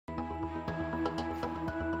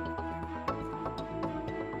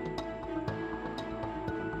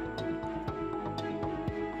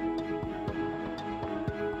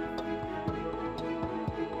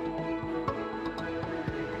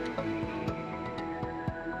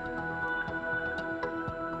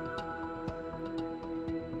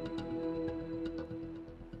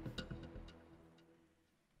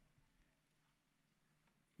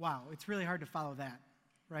Wow, it's really hard to follow that,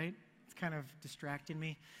 right? It's kind of distracting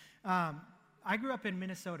me. I grew up in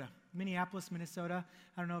Minnesota, Minneapolis, Minnesota.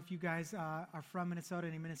 I don't know if you guys are from Minnesota.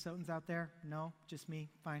 Any Minnesotans out there? No? Just me?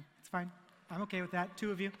 Fine. It's fine. I'm okay with that.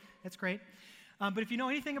 2 of you. That's great. But if you know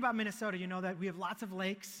anything about Minnesota, you know that we have lots of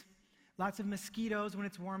lakes, lots of mosquitoes when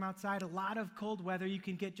it's warm outside, a lot of cold weather. You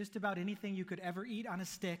can get just about anything you could ever eat on a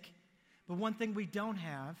stick. But one thing we don't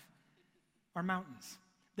have are mountains.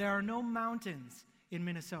 There are no mountains in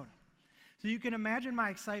Minnesota. So you can imagine my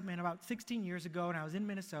excitement about 16 years ago when I was in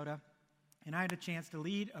Minnesota, and I had a chance to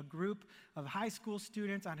lead a group of high school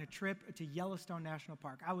students on a trip to Yellowstone National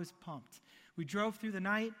Park. I was pumped. We drove through the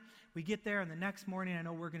night. We get there, and the next morning, I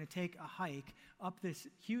know we're going to take a hike up this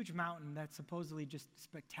huge mountain that's supposedly just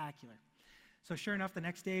spectacular. So sure enough, the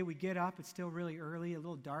next day we get up. It's still really early, a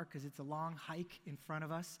little dark because it's a long hike in front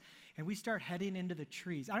of us, and we start heading into the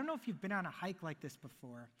trees. I don't know if you've been on a hike like this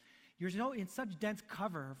before. You're in such dense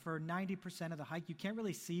cover for 90% of the hike, you can't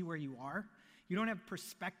really see where you are. You don't have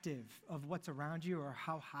perspective of what's around you or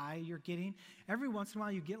how high you're getting. Every once in a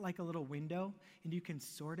while, you get like a little window, and you can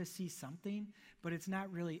sort of see something, but it's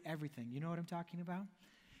not really everything. You know what I'm talking about?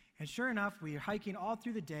 And sure enough, we are hiking all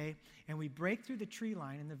through the day, and we break through the tree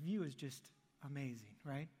line, and the view is just amazing,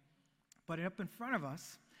 right? But up in front of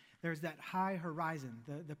us, there's that high horizon,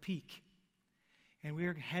 the peak. And we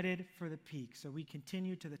are headed for the peak. So we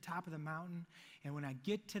continue to the top of the mountain. And when I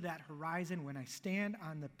get to that horizon, when I stand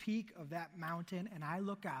on the peak of that mountain and I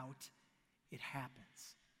look out, it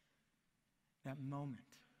happens. That moment.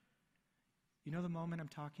 You know the moment I'm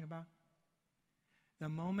talking about? The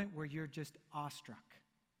moment where you're just awestruck.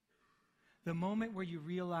 The moment where you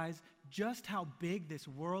realize just how big this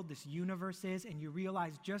world, this universe is, and you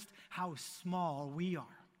realize just how small we are.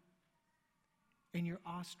 And you're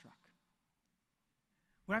awestruck.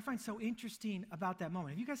 What I find so interesting about that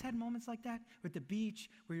moment, have you guys had moments like that with the beach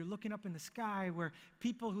where you're looking up in the sky, where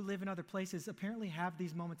people who live in other places apparently have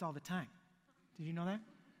these moments all the time? Did you know that?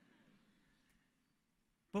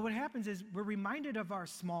 But what happens is we're reminded of our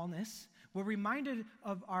smallness, we're reminded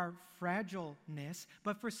of our fragileness,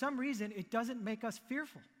 but for some reason it doesn't make us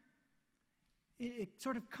fearful. It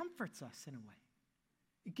sort of comforts us in a way.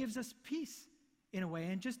 It gives us peace in a way,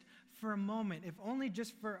 and just for a moment, if only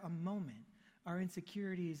just for a moment, our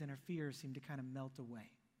insecurities and our fears seem to kind of melt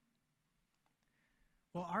away.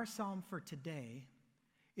 Well, our psalm for today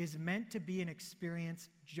is meant to be an experience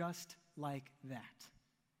just like that.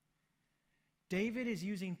 David is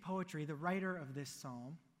using poetry, the writer of this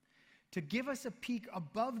psalm, to give us a peek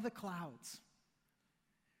above the clouds,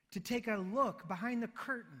 to take a look behind the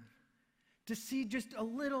curtain, to see just a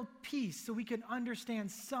little piece so we can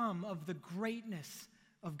understand some of the greatness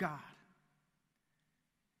of God.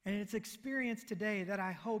 And it's experience today that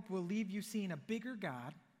I hope will leave you seeing a bigger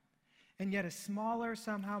God and yet a smaller,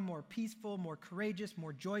 somehow more peaceful, more courageous,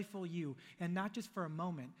 more joyful you, and not just for a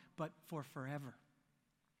moment, but for forever.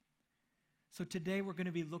 So today we're going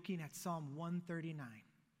to be looking at Psalm 139,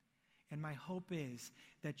 and my hope is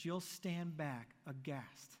that you'll stand back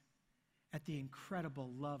aghast at the incredible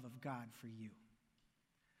love of God for you.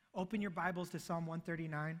 Open your Bibles to Psalm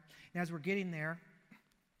 139, and as we're getting there,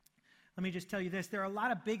 let me just tell you this. There are a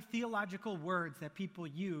lot of big theological words that people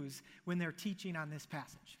use when they're teaching on this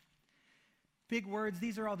passage. Big words,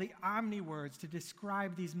 these are all the omni words to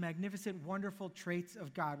describe these magnificent, wonderful traits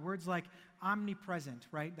of God. Words like omnipresent,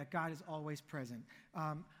 right, that God is always present.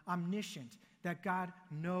 Omniscient, that God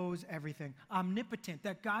knows everything. Omnipotent,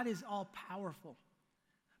 that God is all-powerful.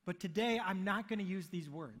 But today, I'm not going to use these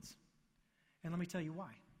words. And let me tell you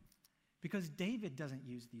why. Because David doesn't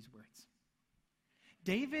use these words.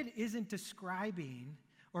 David isn't describing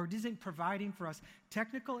or isn't providing for us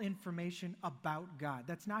technical information about God.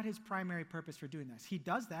 That's not his primary purpose for doing this. He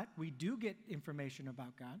does that. We do get information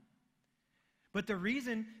about God. But the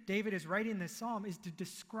reason David is writing this psalm is to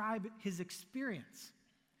describe his experience,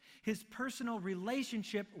 his personal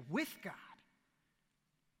relationship with God.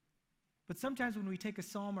 But sometimes when we take a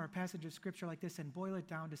psalm or a passage of scripture like this and boil it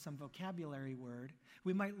down to some vocabulary word,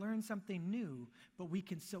 we might learn something new, but we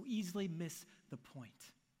can so easily miss the point.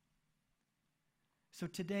 So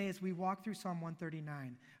today, as we walk through Psalm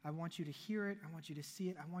 139, I want you to hear it, I want you to see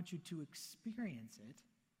it, I want you to experience it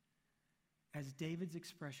as David's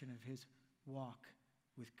expression of his walk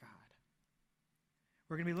with God.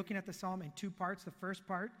 We're going to be looking at the psalm in 2 parts. The first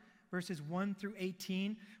part, verses 1 through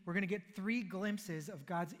 18, we're going to get 3 glimpses of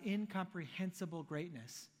God's incomprehensible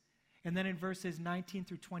greatness. And then in verses 19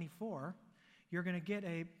 through 24, you're going to get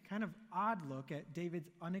a kind of odd look at David's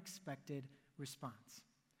unexpected response.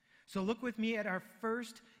 So look with me at our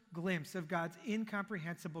first glimpse of God's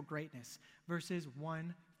incomprehensible greatness, verses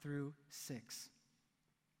 1 through 6.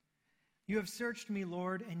 You have searched me,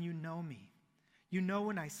 Lord, and you know me. You know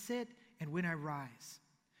when I sit and when I rise.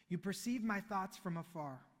 You perceive my thoughts from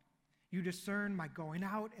afar. You discern my going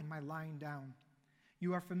out and my lying down.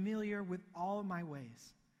 You are familiar with all my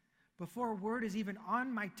ways. Before a word is even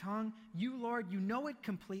on my tongue, you, Lord, you know it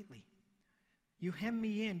completely. You hem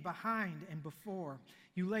me in behind and before.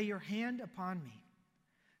 You lay your hand upon me.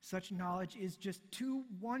 Such knowledge is just too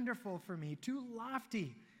wonderful for me, too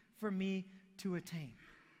lofty for me to attain.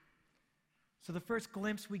 So the first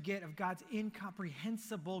glimpse we get of God's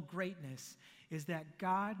incomprehensible greatness is that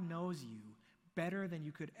God knows you better than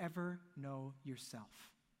you could ever know yourself.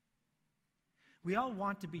 We all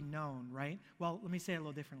want to be known, right? Well, let me say it a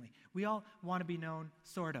little differently. We all want to be known,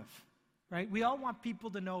 sort of, right? We all want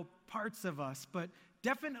people to know parts of us, but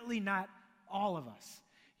definitely not all of us.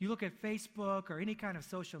 You look at Facebook or any kind of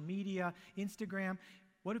social media, Instagram,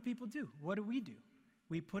 what do people do? What do?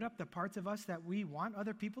 We put up the parts of us that we want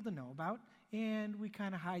other people to know about, and we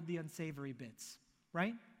kind of hide the unsavory bits,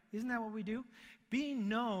 right? Isn't that what we do? Being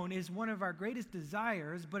known is one of our greatest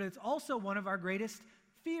desires, but it's also one of our greatest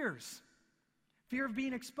fears. Fear of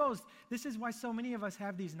being exposed. This is why so many of us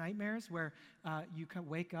have these nightmares where you can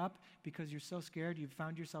wake up because you're so scared you've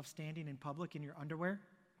found yourself standing in public in your underwear,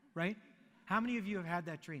 right? How many of you have had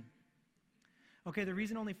that dream? Okay, the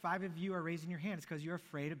reason only 5 of you are raising your hand is because you're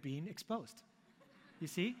afraid of being exposed. You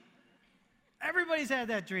see? Everybody's had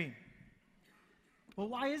that dream. Well,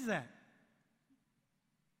 why is that?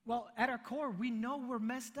 Well, at our core, we know we're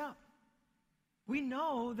messed up. We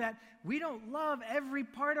know that we don't love every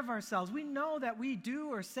part of ourselves. We know that we do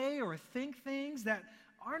or say or think things that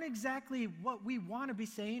aren't exactly what we want to be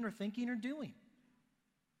saying or thinking or doing.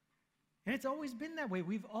 And it's always been that way.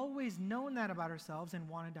 We've always known that about ourselves and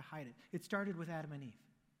wanted to hide it. It started with Adam and Eve.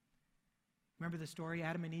 Remember the story?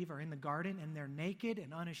 Adam and Eve are in the garden and they're naked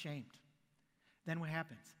and unashamed. Then what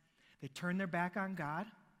happens? They turn their back on God.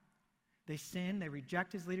 They sin. They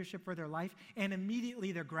reject his leadership for their life. And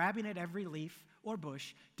immediately they're grabbing at every leaf or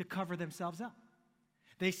bush to cover themselves up.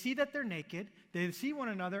 They see that they're naked. They see one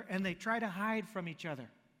another and they try to hide from each other.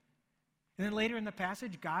 And then later in the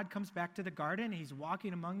passage, God comes back to the garden. And he's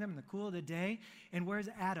walking among them in the cool of the day. And where's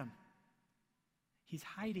Adam? He's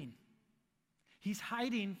hiding. He's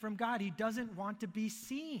hiding from God. He doesn't want to be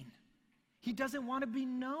seen. He doesn't want to be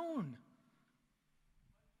known.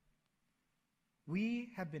 We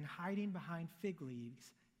have been hiding behind fig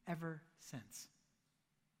leaves ever since.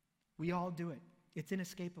 We all do it. It's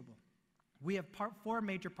inescapable. We have 4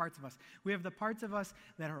 major parts of us. We have the parts of us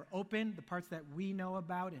that are open, the parts that we know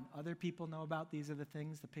about and other people know about. These are the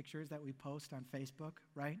things, the pictures that we post on Facebook,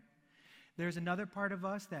 right? There's another part of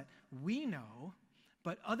us that we know,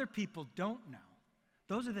 but other people don't know.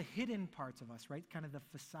 Those are the hidden parts of us, right? Kind of the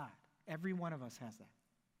facade. Every one of us has that.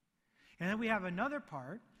 And then we have another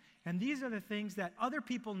part, and these are the things that other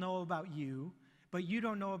people know about you, but you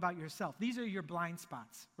don't know about yourself. These are your blind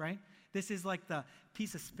spots, right? This is like the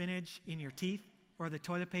piece of spinach in your teeth or the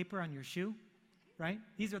toilet paper on your shoe, right?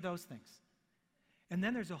 These are those things. And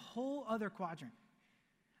then there's a whole other quadrant.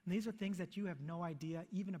 And these are things that you have no idea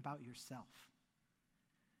even about yourself.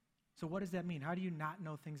 So what does that mean? How do you not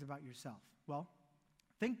know things about yourself? Well,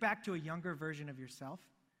 think back to a younger version of yourself,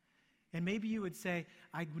 and maybe you would say,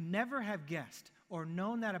 I would never have guessed or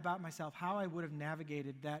known that about myself, how I would have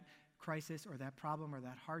navigated that crisis or that problem or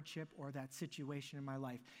that hardship or that situation in my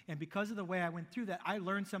life. And because of the way I went through that, I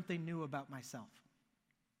learned something new about myself.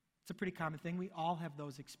 It's a pretty common thing. We all have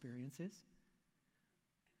those experiences.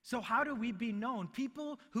 So how do we be known?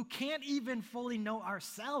 People who can't even fully know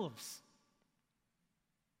ourselves.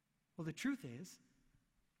 Well, the truth is,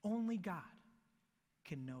 only God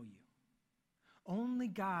can know you. Only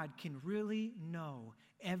God can really know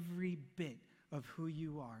every bit of who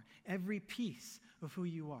you are, every piece of who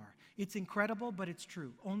you are. It's incredible, but it's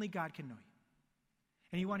true. Only God can know you.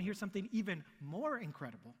 And you want to hear something even more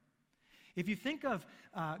incredible? If you think of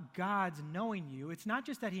God's knowing you, it's not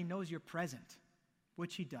just that he knows your present,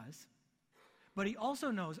 which he does, but he also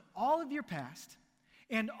knows all of your past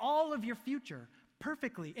and all of your future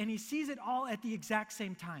perfectly, and he sees it all at the exact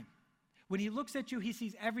same time. When he looks at you, he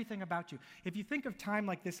sees everything about you. If you think of time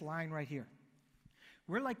like this line right here,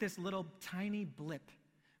 we're like this little tiny blip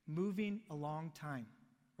moving along time,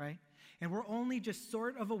 right? And we're only just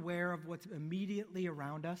sort of aware of what's immediately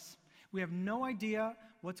around us. We have no idea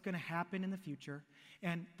what's going to happen in the future.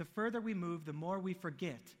 And the further we move, the more we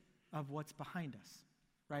forget of what's behind us,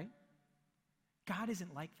 right? God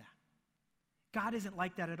isn't like that. God isn't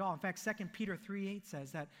like that at all. In fact, 2 Peter 3:8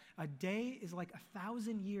 says that a day is like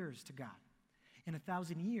 1,000 years to God, and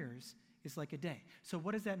 1,000 years is like a day. So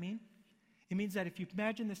what does that mean? It means that if you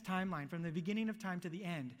imagine this timeline from the beginning of time to the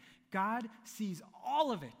end, God sees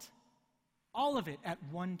all of it at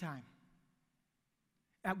one time.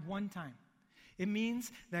 At one time. It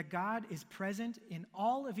means that God is present in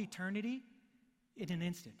all of eternity in an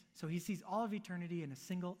instant. So he sees all of eternity in a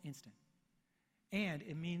single instant. And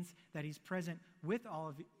it means that he's present with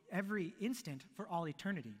every instant for all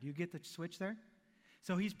eternity. Do you get the switch there?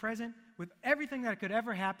 So he's present with everything that could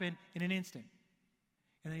ever happen in an instant.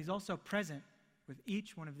 And then he's also present with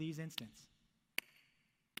each one of these instants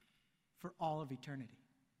for all of eternity.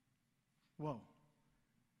 Whoa.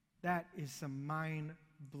 That is some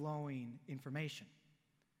mind-blowing information.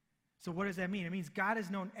 So what does that mean? It means God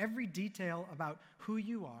has known every detail about who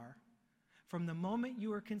you are from the moment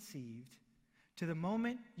you were conceived to the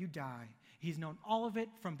moment you die. He's known all of it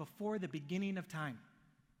from before the beginning of time.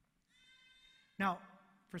 Now,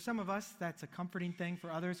 for some of us, that's a comforting thing. For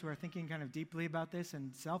others who are thinking kind of deeply about this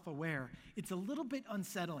and self-aware, it's a little bit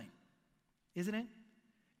unsettling, isn't it?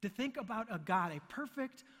 To think about a God, a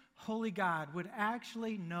perfect, holy God, would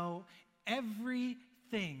actually know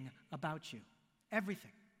everything about you.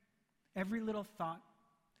 Everything. Every little thought,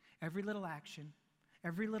 every little action,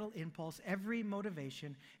 every little impulse, every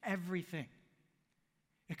motivation, everything.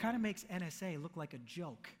 It kind of makes NSA look like a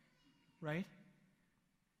joke, right?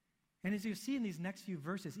 And as you see in these next few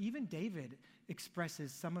verses, even David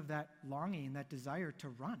expresses some of that longing, that desire to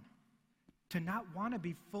run, to not want to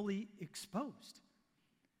be fully exposed.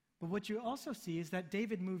 But what you also see is that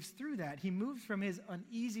David moves through that. He moves from his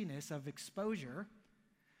uneasiness of exposure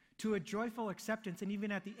to a joyful acceptance, and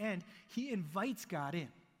even at the end, he invites God in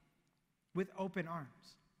with open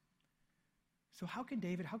arms. So how can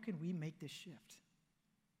we make this shift?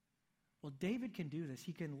 Well, David can do this.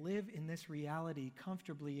 He can live in this reality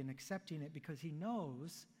comfortably and accepting it because he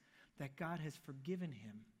knows that God has forgiven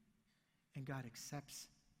him and God accepts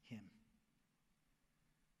him.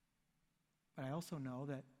 But I also know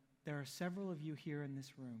that there are several of you here in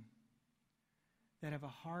this room that have a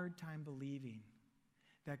hard time believing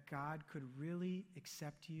that God could really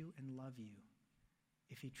accept you and love you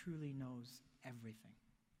if he truly knows everything.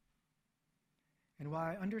 And while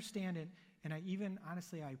I understand it, and I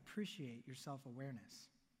appreciate your self-awareness,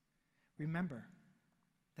 remember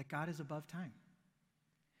that God is above time.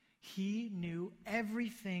 He knew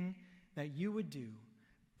everything that you would do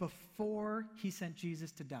before he sent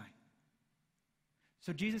Jesus to die.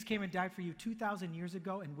 So Jesus came and died for you 2,000 years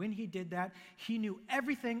ago, and when he did that, he knew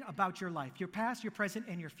everything about your life, your past, your present,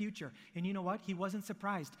 and your future. And you know what? He wasn't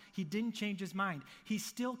surprised. He didn't change his mind. He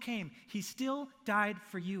still came. He still died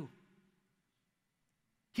for you.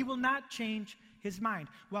 He will not change his mind.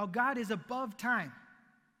 While God is above time,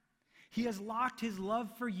 he has locked his love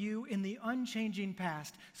for you in the unchanging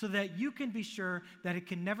past so that you can be sure that it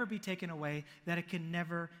can never be taken away, that it can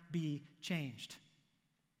never be changed.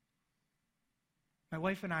 My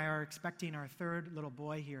wife and I are expecting our third little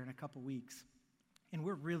boy here in a couple weeks, and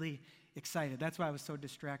we're really excited. That's why I was so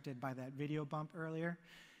distracted by that video bump earlier.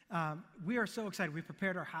 We are so excited. We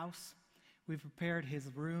prepared our house. We've prepared his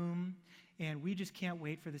room, and we just can't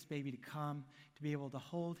wait for this baby to come, to be able to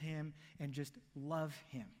hold him and just love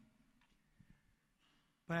him.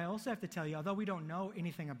 But I also have to tell you, although we don't know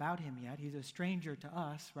anything about him yet, he's a stranger to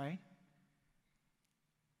us, right?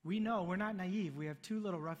 We know, we're not naive. We have two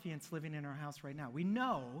little ruffians living in our house right now. We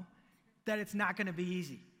know that it's not going to be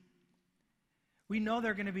easy. We know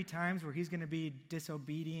there are going to be times where he's going to be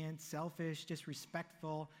disobedient, selfish,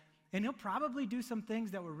 disrespectful, and he'll probably do some things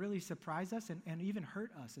that will really surprise us and even hurt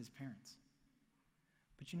us as parents.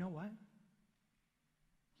 But you know what?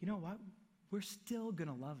 You know what? We're still going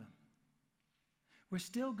to love him. We're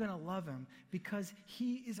still going to love him because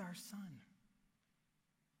he is our son.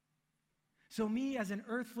 So me, as an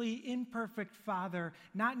earthly, imperfect father,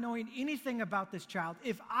 not knowing anything about this child,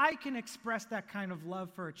 if I can express that kind of love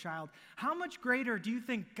for a child, how much greater do you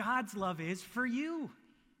think God's love is for you?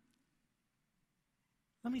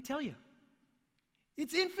 Let me tell you,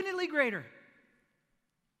 it's infinitely greater.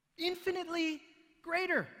 Infinitely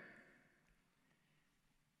greater.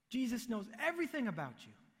 Jesus knows everything about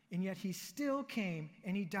you, and yet he still came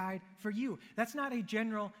and he died for you. That's not a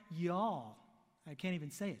general y'all. I can't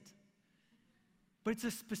even say it. But it's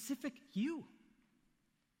a specific you.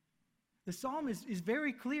 The psalm is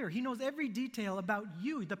very clear. He knows every detail about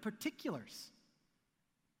you, the particulars.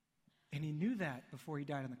 And he knew that before he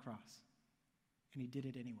died on the cross. And he did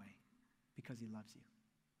it anyway because he loves you.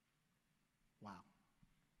 Wow.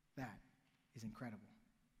 That is incredible.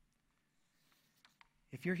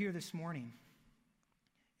 If you're here this morning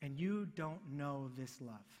and you don't know this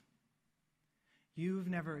love, you've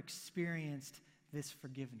never experienced this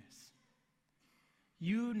forgiveness,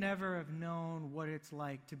 You never have known what it's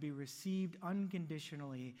like to be received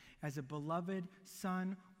unconditionally as a beloved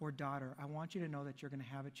son or daughter. I want you to know that you're going to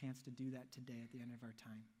have a chance to do that today at the end of our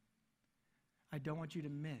time. I don't want you to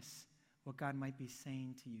miss what God might be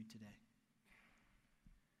saying to you today.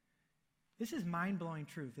 This is mind-blowing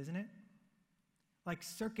truth, isn't it? Like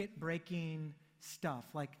circuit-breaking stuff,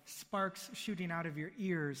 like sparks shooting out of your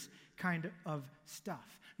ears kind of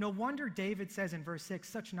stuff. No wonder David says in verse 6,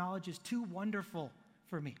 such knowledge is too wonderful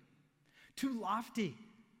for me, too lofty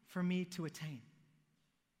for me to attain.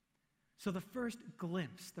 So the first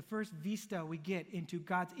glimpse, the first vista we get into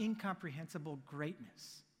God's incomprehensible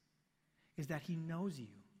greatness is that he knows you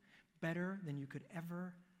better than you could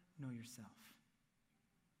ever know yourself.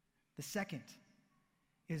 The second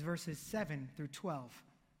is verses 7 through 12.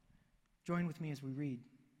 Join with me as we read.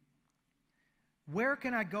 Where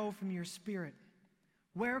can I go from your spirit?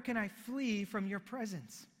 Where can I flee from your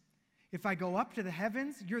presence? If I go up to the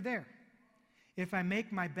heavens, you're there. If I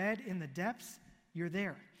make my bed in the depths, you're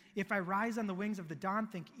there. If I rise on the wings of the dawn,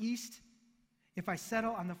 think east. If I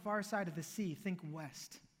settle on the far side of the sea, think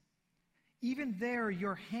west. Even there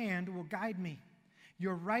your hand will guide me.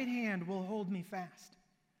 Your right hand will hold me fast.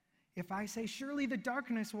 If I say, surely the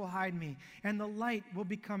darkness will hide me, and the light will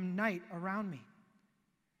become night around me.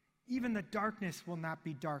 Even the darkness will not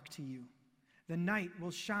be dark to you. The night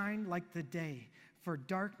will shine like the day, for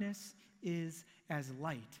darkness is as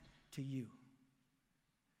light to you.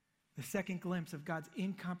 The second glimpse of God's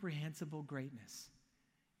incomprehensible greatness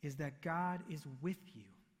is that God is with you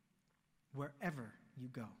wherever you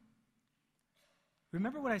go.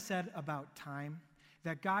 Remember what I said about time?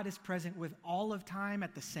 That God is present with all of time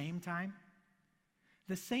at the same time?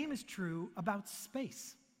 The same is true about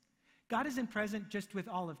space. God isn't present just with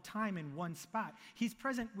all of time in one spot. He's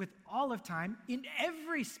present with all of time in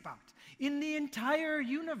every spot, in the entire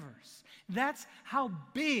universe. That's how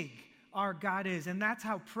big our God is, and that's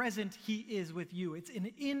how present he is with you. It's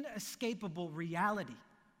an inescapable reality.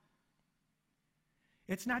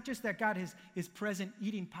 It's not just that God is present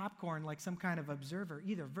eating popcorn like some kind of observer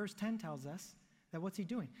either. Verse 10 tells us that what's he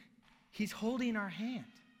doing? He's holding our hand.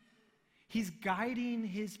 He's guiding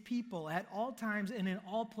his people at all times and in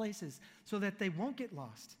all places so that they won't get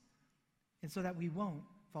lost and so that we won't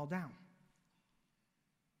fall down.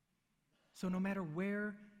 So no matter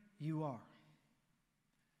where you are,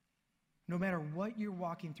 no matter what you're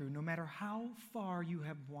walking through, no matter how far you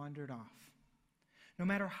have wandered off, no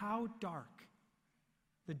matter how dark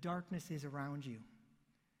the darkness is around you,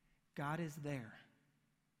 God is there.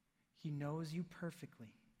 He knows you perfectly.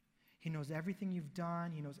 He knows everything you've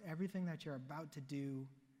done. He knows everything that you're about to do.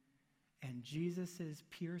 And Jesus'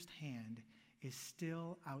 pierced hand is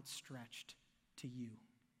still outstretched to you.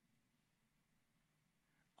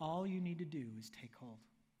 All you need to do is take hold.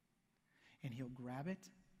 And he'll grab it,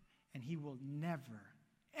 and he will never,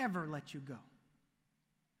 ever let you go.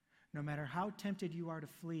 No matter how tempted you are to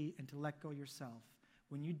flee and to let go yourself,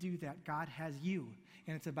 when you do that, God has you,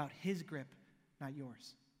 and it's about his grip, not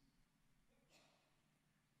yours.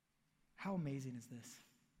 How amazing is this?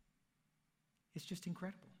 It's just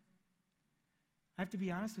incredible. I have to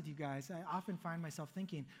be honest with you guys. I often find myself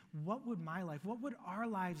thinking, what would my life, what would our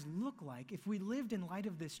lives look like if we lived in light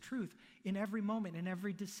of this truth in every moment, in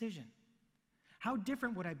every decision? How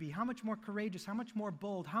different would I be? How much more courageous? How much more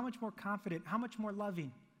bold? How much more confident? How much more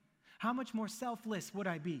loving? How much more selfless would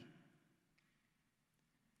I be?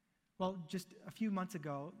 Well, just a few months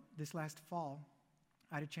ago, this last fall,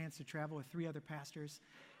 I had a chance to travel with 3 other pastors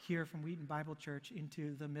here from Wheaton Bible Church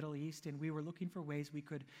into the Middle East, and we were looking for ways we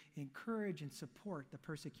could encourage and support the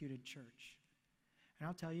persecuted church. And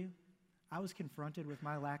I'll tell you, I was confronted with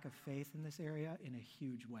my lack of faith in this area in a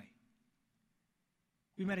huge way.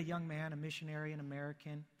 We met a young man, a missionary, an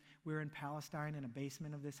American. We were in Palestine in a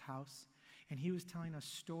basement of this house, and he was telling us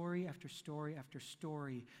story after story after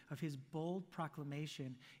story of his bold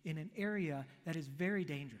proclamation in an area that is very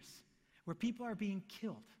dangerous, where people are being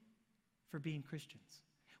killed for being Christians,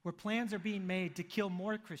 where plans are being made to kill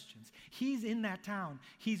more Christians. He's in that town.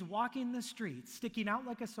 He's walking the streets, sticking out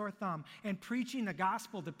like a sore thumb, and preaching the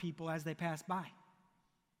gospel to people as they pass by.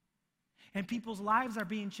 And people's lives are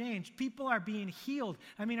being changed. People are being healed.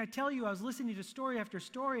 I mean, I tell you, I was listening to story after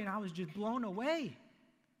story, and I was just blown away.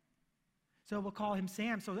 So we'll call him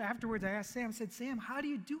Sam. So afterwards, I asked Sam, I said, Sam, how do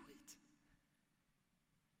you do it?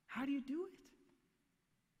 How do you do it?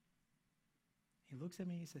 He looks at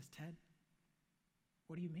me, he says, Ted,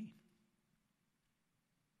 what do you mean?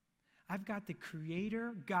 I've got the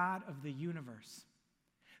creator God of the universe,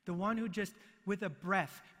 the one who just, with a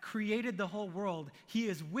breath, created the whole world. He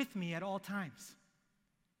is with me at all times.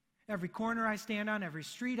 Every corner I stand on, every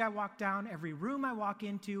street I walk down, every room I walk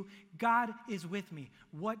into, God is with me.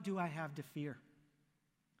 What do I have to fear?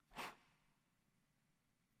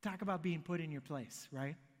 Talk about being put in your place,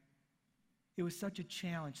 right? It was such a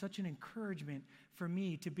challenge, such an encouragement for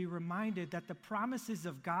me to be reminded that the promises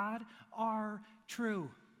of God are true.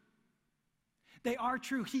 They are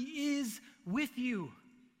true. He is with you,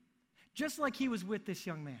 just like he was with this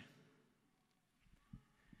young man.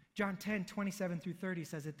 John 10, 27 through 30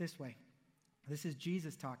 says it this way. This is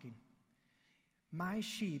Jesus talking. My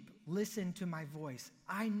sheep listen to my voice.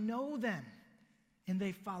 I know them, and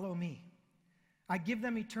they follow me. I give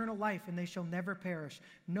them eternal life, and they shall never perish.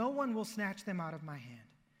 No one will snatch them out of my hand.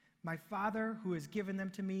 My Father, who has given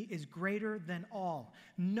them to me, is greater than all.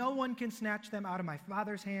 No one can snatch them out of my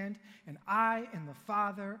Father's hand, and I and the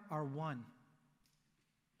Father are one.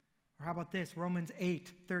 Or how about this? Romans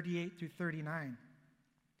 8, 38 through 39.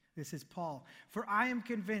 This is Paul. For I am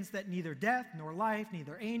convinced that neither death, nor life,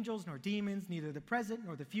 neither angels, nor demons, neither the present,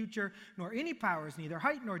 nor the future, nor any powers, neither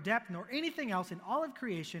height, nor depth, nor anything else in all of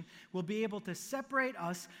creation will be able to separate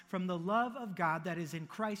us from the love of God that is in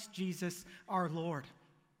Christ Jesus our Lord.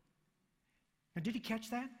 Now, did you catch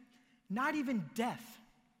that? Not even death,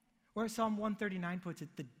 or as Psalm 139 puts it,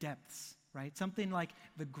 the depths, right? Something like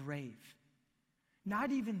the grave.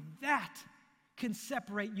 Not even that can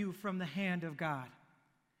separate you from the hand of God.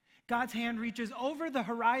 God's hand reaches over the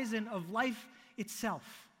horizon of life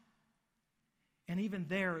itself. And even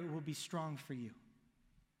there, it will be strong for you.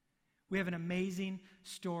 We have an amazing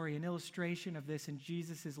story, an illustration of this in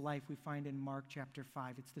Jesus' life we find in Mark chapter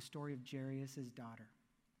 5. It's the story of Jairus' daughter.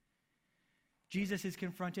 Jesus is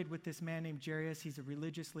confronted with this man named Jairus. He's a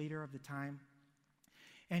religious leader of the time,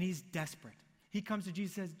 and he's desperate. He comes to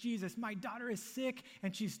Jesus and says, Jesus, my daughter is sick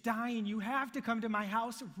and she's dying. You have to come to my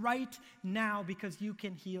house right now because you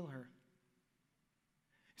can heal her.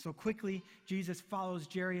 So quickly, Jesus follows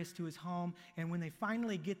Jairus to his home, and when they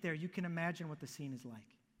finally get there, you can imagine what the scene is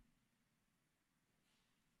like.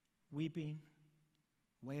 Weeping,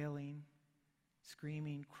 wailing,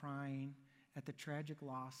 screaming, crying at the tragic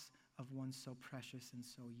loss of one so precious and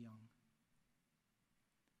so young.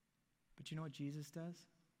 But you know what Jesus does?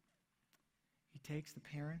 He takes the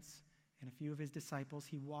parents and a few of his disciples.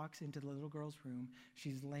 He walks into the little girl's room.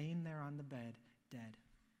 She's laying there on the bed, dead.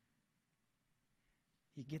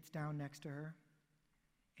 He gets down next to her,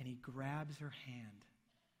 and he grabs her hand,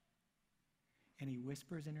 and he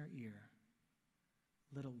whispers in her ear,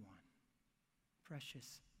 little one,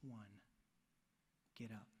 precious one,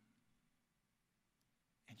 get up.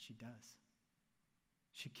 And she does.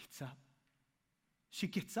 She gets up. She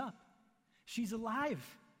gets up. She's alive.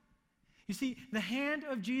 You see, the hand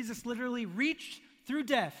of Jesus literally reached through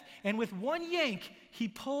death, and with one yank, he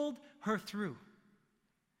pulled her through.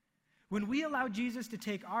 When we allow Jesus to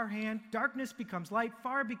take our hand, darkness becomes light,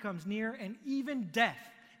 far becomes near, and even death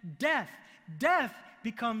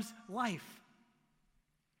becomes life.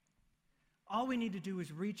 All we need to do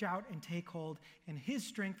is reach out and take hold, and his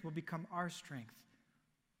strength will become our strength.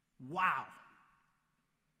 Wow.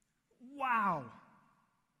 Wow.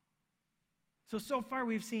 So far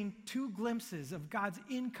we've seen two glimpses of God's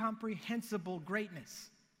incomprehensible greatness.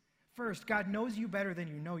 First, God knows you better than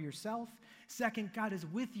you know yourself. Second, God is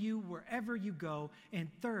with you wherever you go. And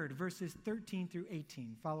third, verses 13 through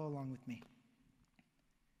 18. Follow along with me.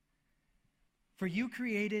 For you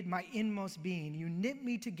created my inmost being. You knit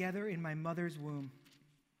me together in my mother's womb.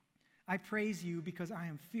 I praise you because I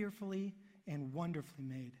am fearfully and wonderfully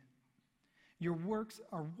made. Your works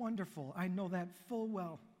are wonderful. I know that full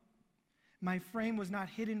well. My frame was not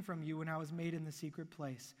hidden from you when I was made in the secret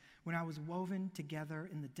place, when I was woven together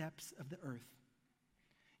in the depths of the earth.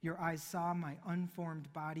 Your eyes saw my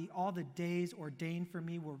unformed body. All the days ordained for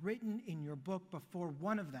me were written in your book before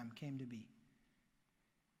one of them came to be.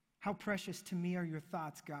 How precious to me are your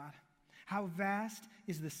thoughts, God. How vast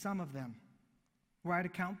is the sum of them. Were I to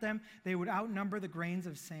count them, they would outnumber the grains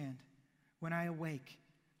of sand. When I awake,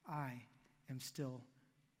 I am still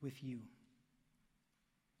with you.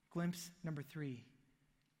 Glimpse number 3.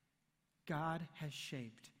 God has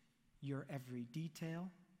shaped your every detail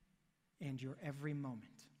and your every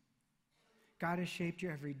moment. God has shaped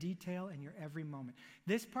your every detail and your every moment.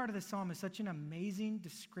 This part of the psalm is such an amazing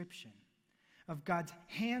description of God's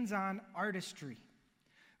hands-on artistry,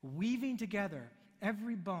 weaving together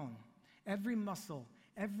every bone, every muscle,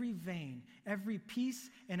 every vein, every piece,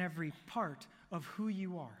 and every part of who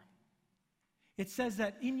you are. It says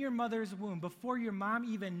that in your mother's womb, before your mom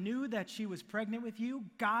even knew that she was pregnant with you,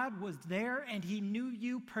 God was there and he knew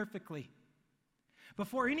you perfectly.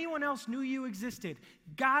 Before anyone else knew you existed,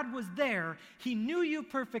 God was there, he knew you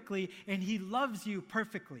perfectly, and he loves you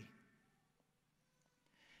perfectly.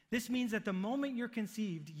 This means that the moment you're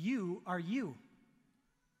conceived, you are you.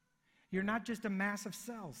 You're not just a mass of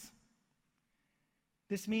cells.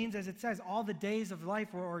 This means, as it says, all the days of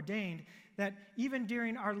life were ordained, that even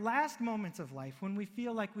during our last moments of life, when we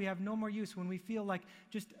feel like we have no more use, when we feel like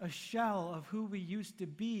just a shell of who we used to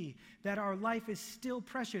be, that our life is still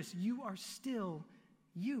precious. You are still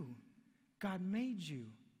you. God made you.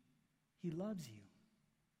 He loves you.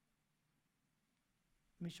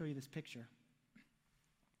 Let me show you this picture.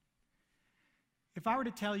 If I were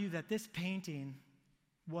to tell you that this painting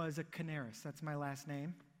was a Canaris, that's my last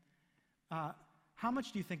name, how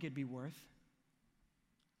much do you think it'd be worth?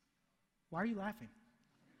 Why are you laughing?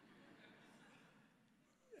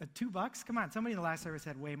 $2? Come on, somebody in the last service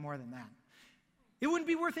had way more than that. It wouldn't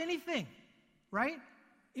be worth anything, right?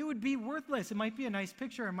 It would be worthless. It might be a nice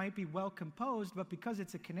picture, it might be well composed, but because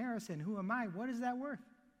it's a Canaris and who am I, what is that worth?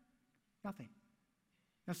 Nothing.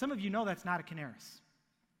 Now, some of you know that's not a Canaris,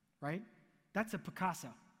 right? That's a Picasso.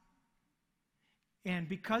 And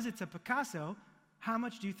because it's a Picasso, how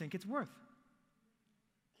much do you think it's worth?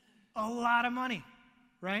 A lot of money,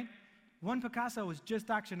 right? One Picasso was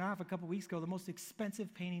just auctioned off a couple weeks ago, the most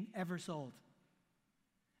expensive painting ever sold.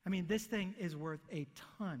 I mean, this thing is worth a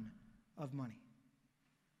ton of money.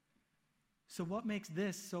 So what makes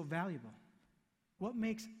this so valuable? What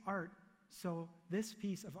makes this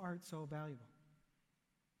piece of art so valuable?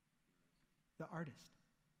 The artist,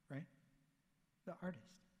 right? The artist.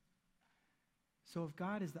 So if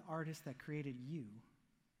God is the artist that created you,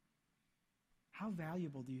 how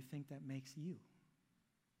valuable do you think that makes you?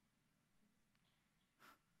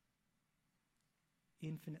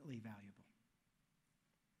 Infinitely valuable.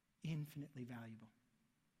 Infinitely valuable.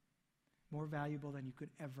 More valuable than you could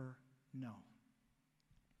ever know.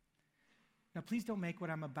 Now, please don't make what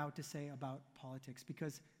I'm about to say about politics,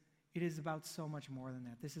 because it is about so much more than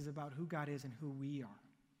that. This is about who God is and who we are.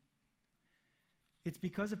 It's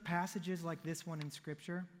because of passages like this one in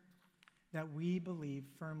Scripture that we believe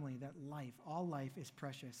firmly that all life is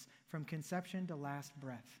precious, from conception to last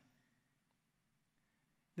breath.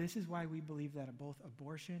 This is why we believe that both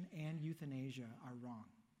abortion and euthanasia are wrong.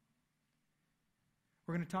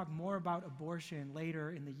 We're going to talk more about abortion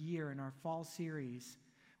later in the year in our fall series,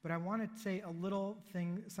 but I want to say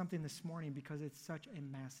something this morning because it's such a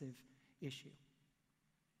massive issue.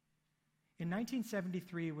 In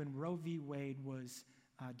 1973, when Roe v. Wade was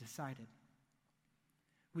decided,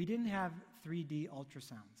 we didn't have 3D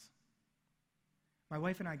ultrasounds. My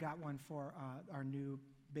wife and I got one for our new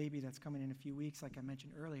baby that's coming in a few weeks, like I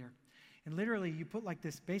mentioned earlier. And literally, you put like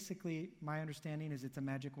this, basically, my understanding is it's a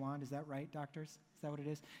magic wand. Is that right, doctors? Is that what it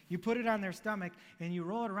is? You put it on their stomach, and you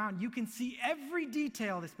roll it around. You can see every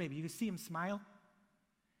detail of this baby. You can see him smile.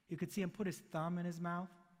 You can see him put his thumb in his mouth.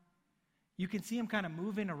 You can see him kind of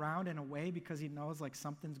moving around in a way because he knows like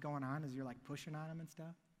something's going on as you're like pushing on him and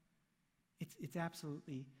stuff. It's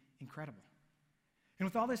absolutely incredible. And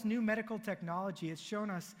with all this new medical technology, it's shown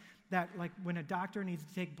us that like when a doctor needs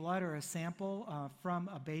to take blood or a sample from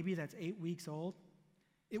a baby that's 8 weeks old,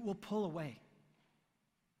 it will pull away.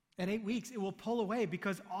 At 8 weeks, it will pull away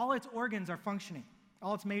because all its organs are functioning,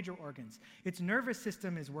 all its major organs. Its nervous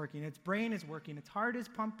system is working, its brain is working, its heart is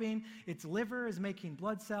pumping, its liver is making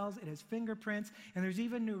blood cells, it has fingerprints, and there's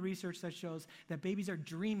even new research that shows that babies are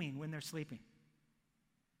dreaming when they're sleeping.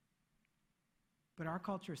 But our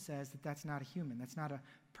culture says that that's not a human, that's not a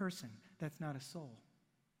person, that's not a soul.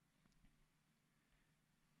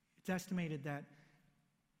 It's estimated that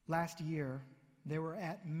last year there were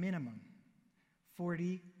at minimum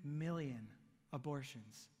 40 million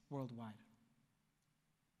abortions worldwide.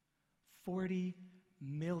 40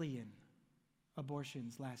 million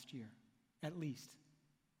abortions last year, at least,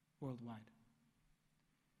 worldwide.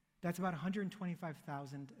 That's about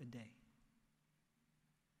 125,000 a day.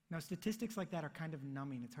 Now, statistics like that are kind of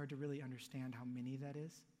numbing. It's hard to really understand how many that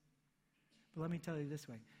is. But let me tell you this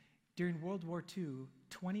way. During World War II,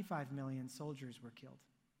 25 million soldiers were killed.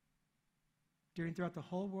 Throughout the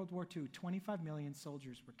whole World War II, 25 million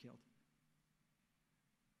soldiers were killed.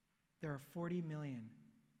 There are 40 million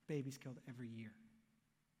babies killed every year.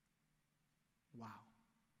 Wow.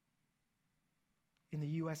 In the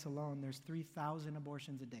U.S. alone, there's 3,000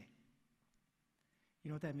 abortions a day. You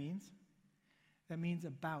know what that means? That means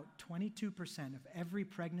about 22% of every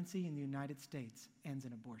pregnancy in the United States ends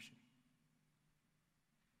in abortion.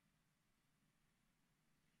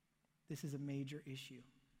 This is a major issue,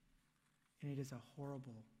 and it is a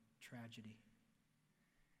horrible tragedy.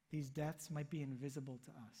 These deaths might be invisible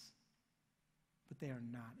to us, but they are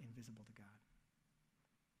not invisible to God.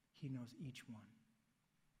 He knows each one,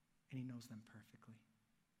 and He knows them perfectly.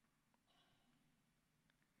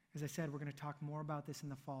 As I said, we're going to talk more about this in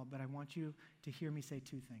the fall, but I want you to hear me say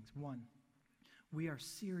two things. One, we are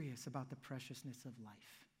serious about the preciousness of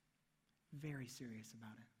life. Very serious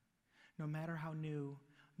about it. No matter how new,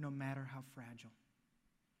 no matter how fragile.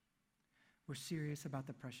 We're serious about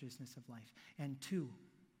the preciousness of life. And two,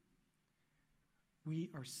 we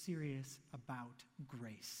are serious about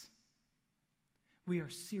grace. We are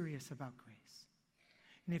serious about grace.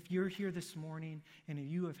 And if you're here this morning and if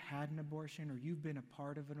you have had an abortion or you've been a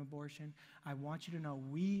part of an abortion, I want you to know,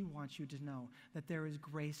 we want you to know that there is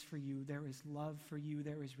grace for you, there is love for you,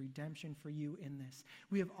 there is redemption for you in this.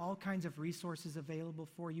 We have all kinds of resources available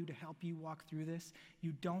for you to help you walk through this.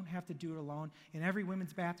 You don't have to do it alone. In every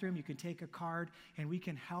women's bathroom, you can take a card and we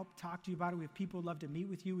can help talk to you about it. We have people who love to meet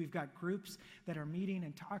with you. We've got groups that are meeting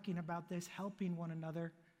and talking about this, helping one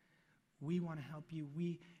another. We want to help you.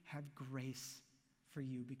 We have grace for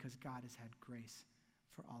you because God has had grace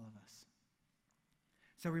for all of us.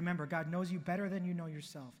 So remember, God knows you better than you know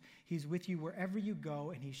yourself. He's with you wherever you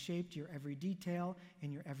go, and He shaped your every detail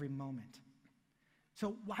and your every moment.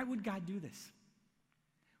 So why would God do this?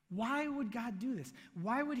 Why would God do this?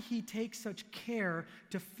 Why would He take such care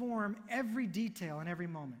to form every detail and every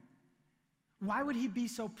moment? Why would He be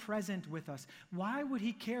so present with us? Why would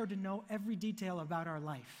He care to know every detail about our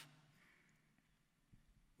life?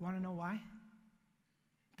 Want to know why?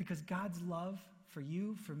 Because God's love for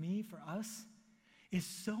you, for me, for us is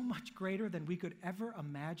so much greater than we could ever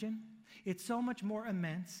imagine. It's so much more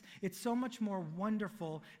immense. It's so much more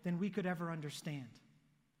wonderful than we could ever understand.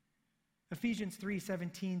 Ephesians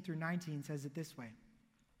 3:17 through 19 says it this way.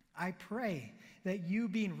 I pray that you,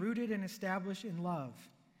 being rooted and established in love,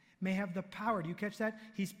 may have the power. Do you catch that?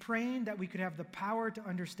 He's praying that we could have the power to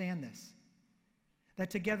understand this. That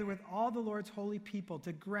together with all the Lord's holy people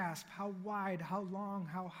to grasp how wide, how long,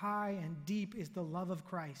 how high and deep is the love of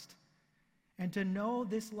Christ. And to know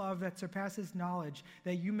this love that surpasses knowledge,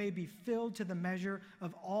 that you may be filled to the measure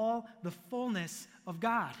of all the fullness of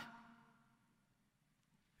God.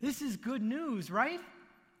 This is good news, right?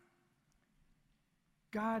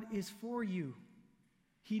 God is for you.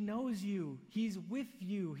 He knows you. He's with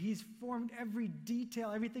you. He's formed every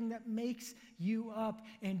detail, everything that makes you up,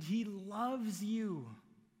 and He loves you.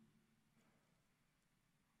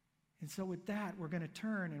 And so with that, we're going to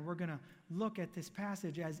turn and we're going to look at this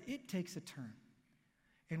passage as it takes a turn.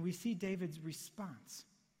 And we see David's response.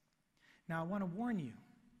 Now, I want to warn you,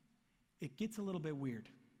 it gets a little bit weird,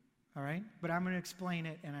 all right? But I'm going to explain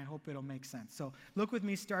it, and I hope it'll make sense. So look with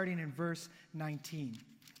me starting in verse 19.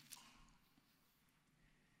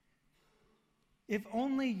 If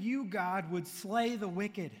only you, God, would slay the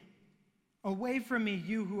wicked. Away from me,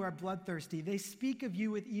 you who are bloodthirsty. They speak of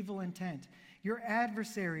you with evil intent. Your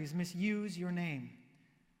adversaries misuse your name.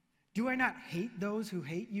 Do I not hate those who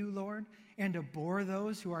hate you, Lord, and abhor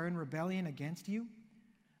those who are in rebellion against you?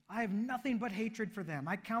 I have nothing but hatred for them.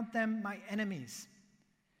 I count them my enemies.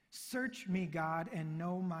 Search me, God, and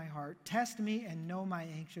know my heart. Test me and know my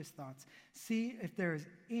anxious thoughts. See if there is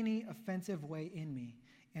any offensive way in me,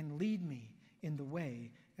 and lead me in the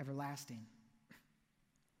way everlasting.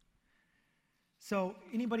 So,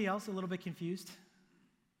 anybody else a little bit confused?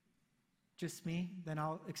 Just me? Then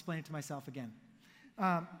I'll explain it to myself again.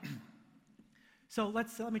 So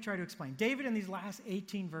let me try to explain. David in these last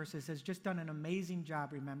 18 verses has just done an amazing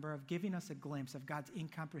job, remember, of giving us a glimpse of God's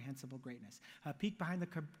incomprehensible greatness. A peek behind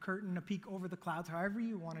the curtain, a peek over the clouds, however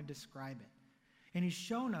you want to describe it. And He's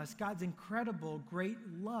shown us God's incredible, great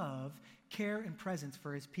love, care, and presence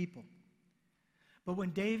for His people. But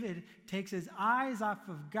when David takes his eyes off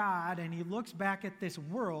of God and he looks back at this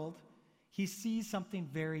world, he sees something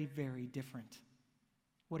very, very different.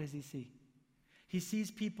 What does he see? He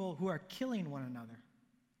sees people who are killing one another.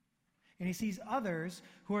 And he sees others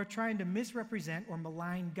who are trying to misrepresent or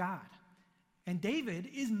malign God. And David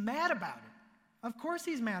is mad about it. Of course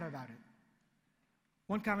he's mad about it.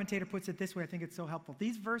 One commentator puts it this way, I think it's so helpful.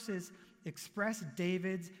 These verses express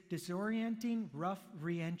David's disorienting, rough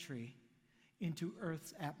re-entry into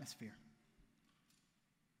Earth's atmosphere.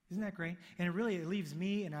 Isn't that great? And it leaves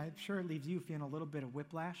me, and I'm sure it leaves you, feeling a little bit of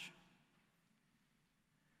whiplash.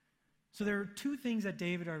 So there are two things that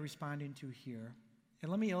David are responding to here.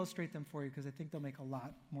 And let me illustrate them for you because I think they'll make a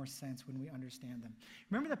lot more sense when we understand them.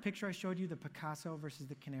 Remember the picture I showed you, the Picasso versus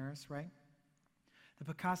the Canaris, right? The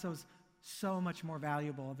Picasso's so much more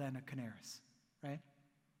valuable than a Canaris, right?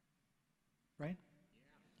 Right?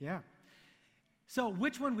 Yeah. So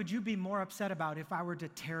which one would you be more upset about if I were to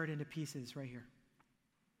tear it into pieces right here?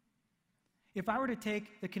 If I were to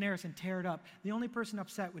take the Canaris and tear it up, the only person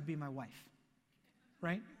upset would be my wife,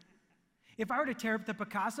 right? If I were to tear up the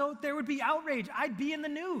Picasso, there would be outrage. I'd be in the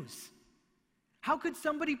news. How could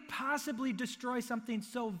somebody possibly destroy something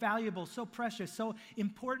so valuable, so precious, so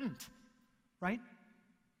important, right?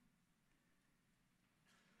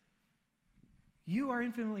 You are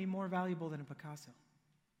infinitely more valuable than a Picasso.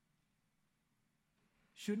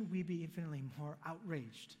 Shouldn't we be infinitely more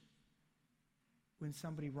outraged when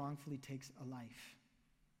somebody wrongfully takes a life?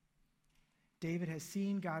 David has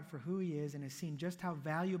seen God for who he is and has seen just how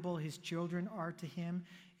valuable his children are to him,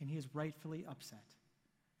 and he is rightfully upset,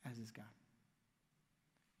 as is God.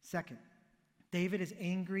 Second, David is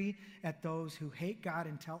angry at those who hate God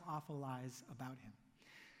and tell awful lies about him.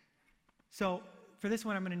 So for this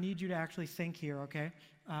one, I'm going to need you to actually think here, okay?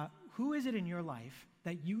 Who is it in your life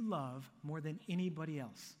that you love more than anybody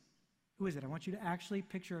else? Who is it? I want you to actually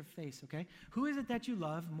picture a face, okay? Who is it that you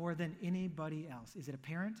love more than anybody else? Is it a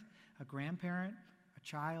parent, a grandparent, a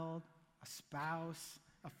child, a spouse,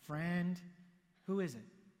 a friend? Who is it?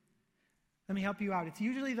 Let me help you out. It's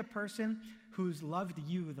usually the person who's loved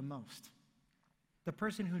you the most, the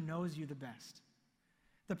person who knows you the best,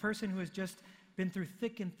 the person who has just been through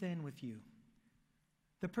thick and thin with you,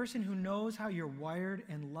 the person who knows how you're wired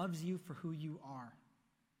and loves you for who you are.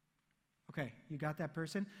 Okay, you got that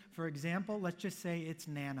person? For example, let's just say it's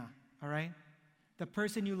Nana, all right? The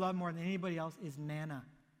person you love more than anybody else is Nana.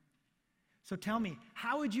 So tell me,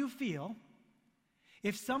 how would you feel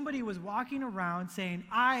if somebody was walking around saying,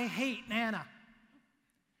 I hate Nana,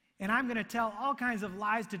 and I'm going to tell all kinds of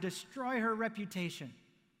lies to destroy her reputation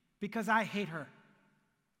because I hate her?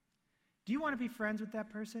 Do you want to be friends with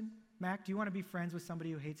that person? Mac, do you want to be friends with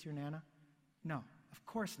somebody who hates your Nana? No, of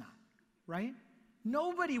course not, right?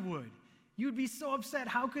 Nobody would. You'd be so upset.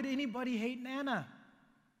 How could anybody hate Nana?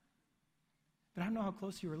 But I don't know how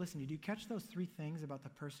close you were listening. Do you catch those three things about the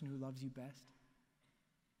person who loves you best?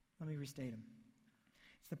 Let me restate them.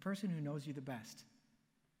 It's the person who knows you the best.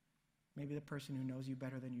 Maybe the person who knows you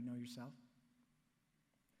better than you know yourself.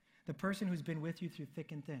 The person who's been with you through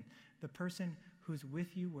thick and thin. The person who's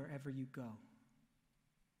with you wherever you go.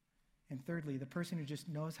 And thirdly, the person who just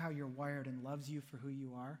knows how you're wired and loves you for who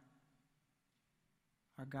you are.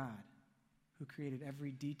 Our God, who created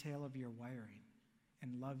every detail of your wiring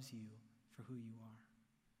and loves you for who you are.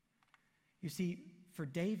 You see, for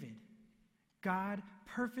David, God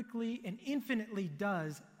perfectly and infinitely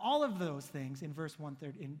does all of those things in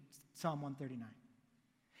in Psalm 139.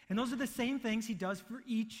 And those are the same things he does for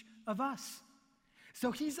each of us.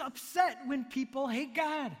 So he's upset when people hate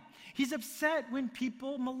God. He's upset when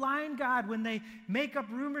people malign God, when they make up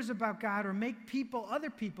rumors about God or make other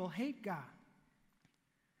people hate God.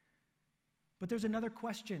 But there's another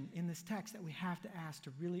question in this text that we have to ask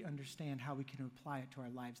to really understand how we can apply it to our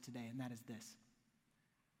lives today, and that is this.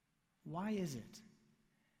 Why is it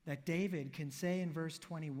that David can say in verse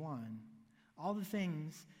 21 all the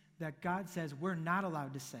things that God says we're not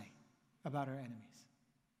allowed to say about our enemies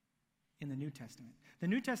in the New Testament? The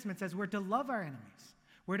New Testament says we're to love our enemies.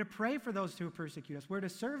 We're to pray for those who persecute us. We're to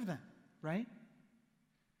serve them, right?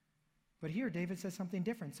 But here David says something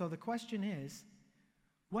different. So the question is,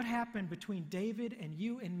 what happened between David and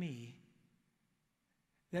you and me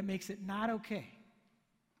that makes it not okay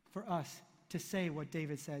for us to say what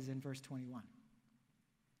David says in verse 21?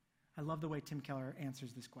 I love the way Tim Keller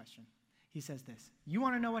answers this question. He says this: you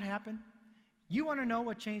want to know what happened? You want to know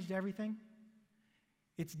what changed everything?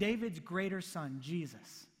 It's David's greater son,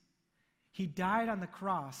 Jesus. He died on the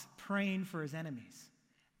cross praying for his enemies.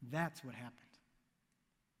 That's what happened.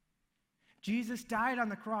 Jesus died on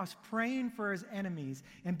the cross praying for his enemies,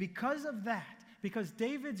 and because of that, because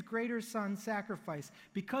David's greater son sacrifice,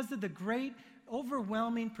 because of the great,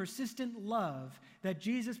 overwhelming, persistent love that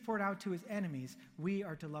Jesus poured out to his enemies, we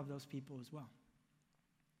are to love those people as well.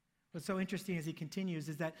 What's so interesting as he continues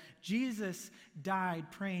is that Jesus died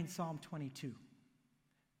praying Psalm 22.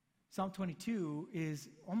 Psalm 22 is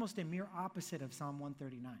almost a mere opposite of Psalm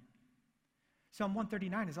 139. Psalm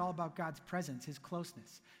 139 is all about God's presence, his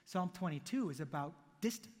closeness. Psalm 22 is about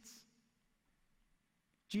distance.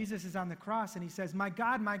 Jesus is on the cross and he says, my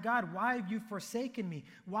God, why have you forsaken me?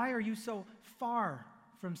 Why are you so far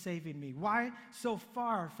from saving me? Why so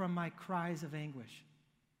far from my cries of anguish?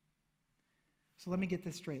 So let me get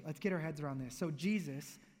this straight. Let's get our heads around this. So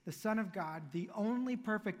Jesus, the Son of God, the only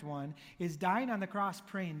perfect one, is dying on the cross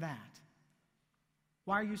praying that.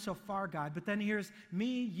 Why are you so far, God? But then here's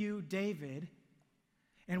me, you, David,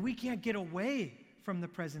 and we can't get away from the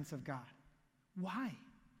presence of God. Why?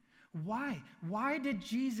 Why? Why did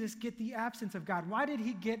Jesus get the absence of God? Why did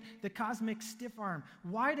he get the cosmic stiff arm?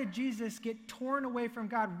 Why did Jesus get torn away from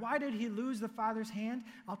God? Why did he lose the Father's hand?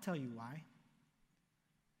 I'll tell you why.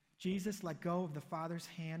 Jesus let go of the Father's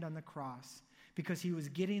hand on the cross because he was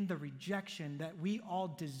getting the rejection that we all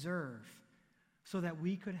deserve so that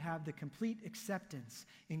we could have the complete acceptance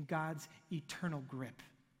in God's eternal grip.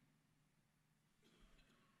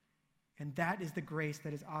 And that is the grace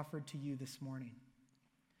that is offered to you this morning.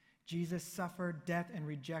 Jesus suffered death and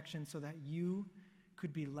rejection so that you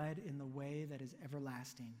could be led in the way that is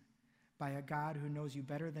everlasting by a God who knows you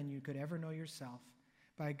better than you could ever know yourself,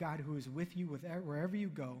 by a God who is with you wherever you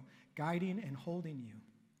go, guiding and holding you,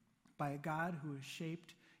 by a God who has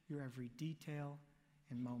shaped your every detail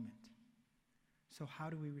and moment. So how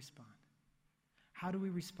do we respond? How do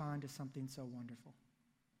we respond to something so wonderful?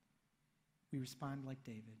 We respond like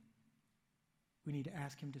David. We need to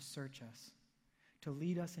ask him to search us, to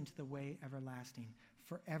lead us into the way everlasting,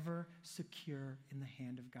 forever secure in the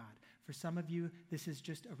hand of God. For some of you, this is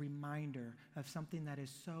just a reminder of something that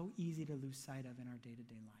is so easy to lose sight of in our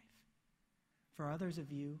day-to-day life. For others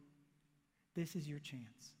of you, this is your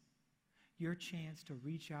chance. Your chance to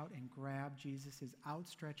reach out and grab Jesus'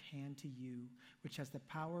 outstretched hand to you, which has the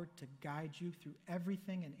power to guide you through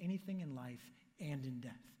everything and anything in life and in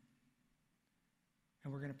death.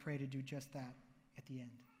 And we're going to pray to do just that at the end.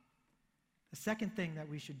 The second thing that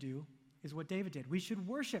we should do is what David did. We should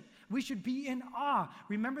worship. We should be in awe.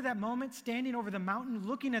 Remember that moment standing over the mountain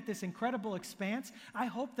looking at this incredible expanse? I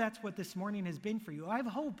hope that's what this morning has been for you. I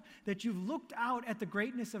hope that you've looked out at the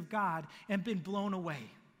greatness of God and been blown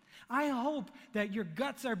away. I hope that your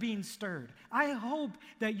guts are being stirred. I hope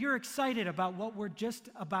that you're excited about what we're just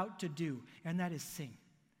about to do, and that is sing.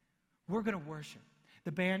 We're going to worship.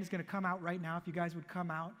 The band is going to come out right now, if you guys would come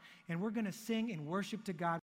out, and we're going to sing and worship to God.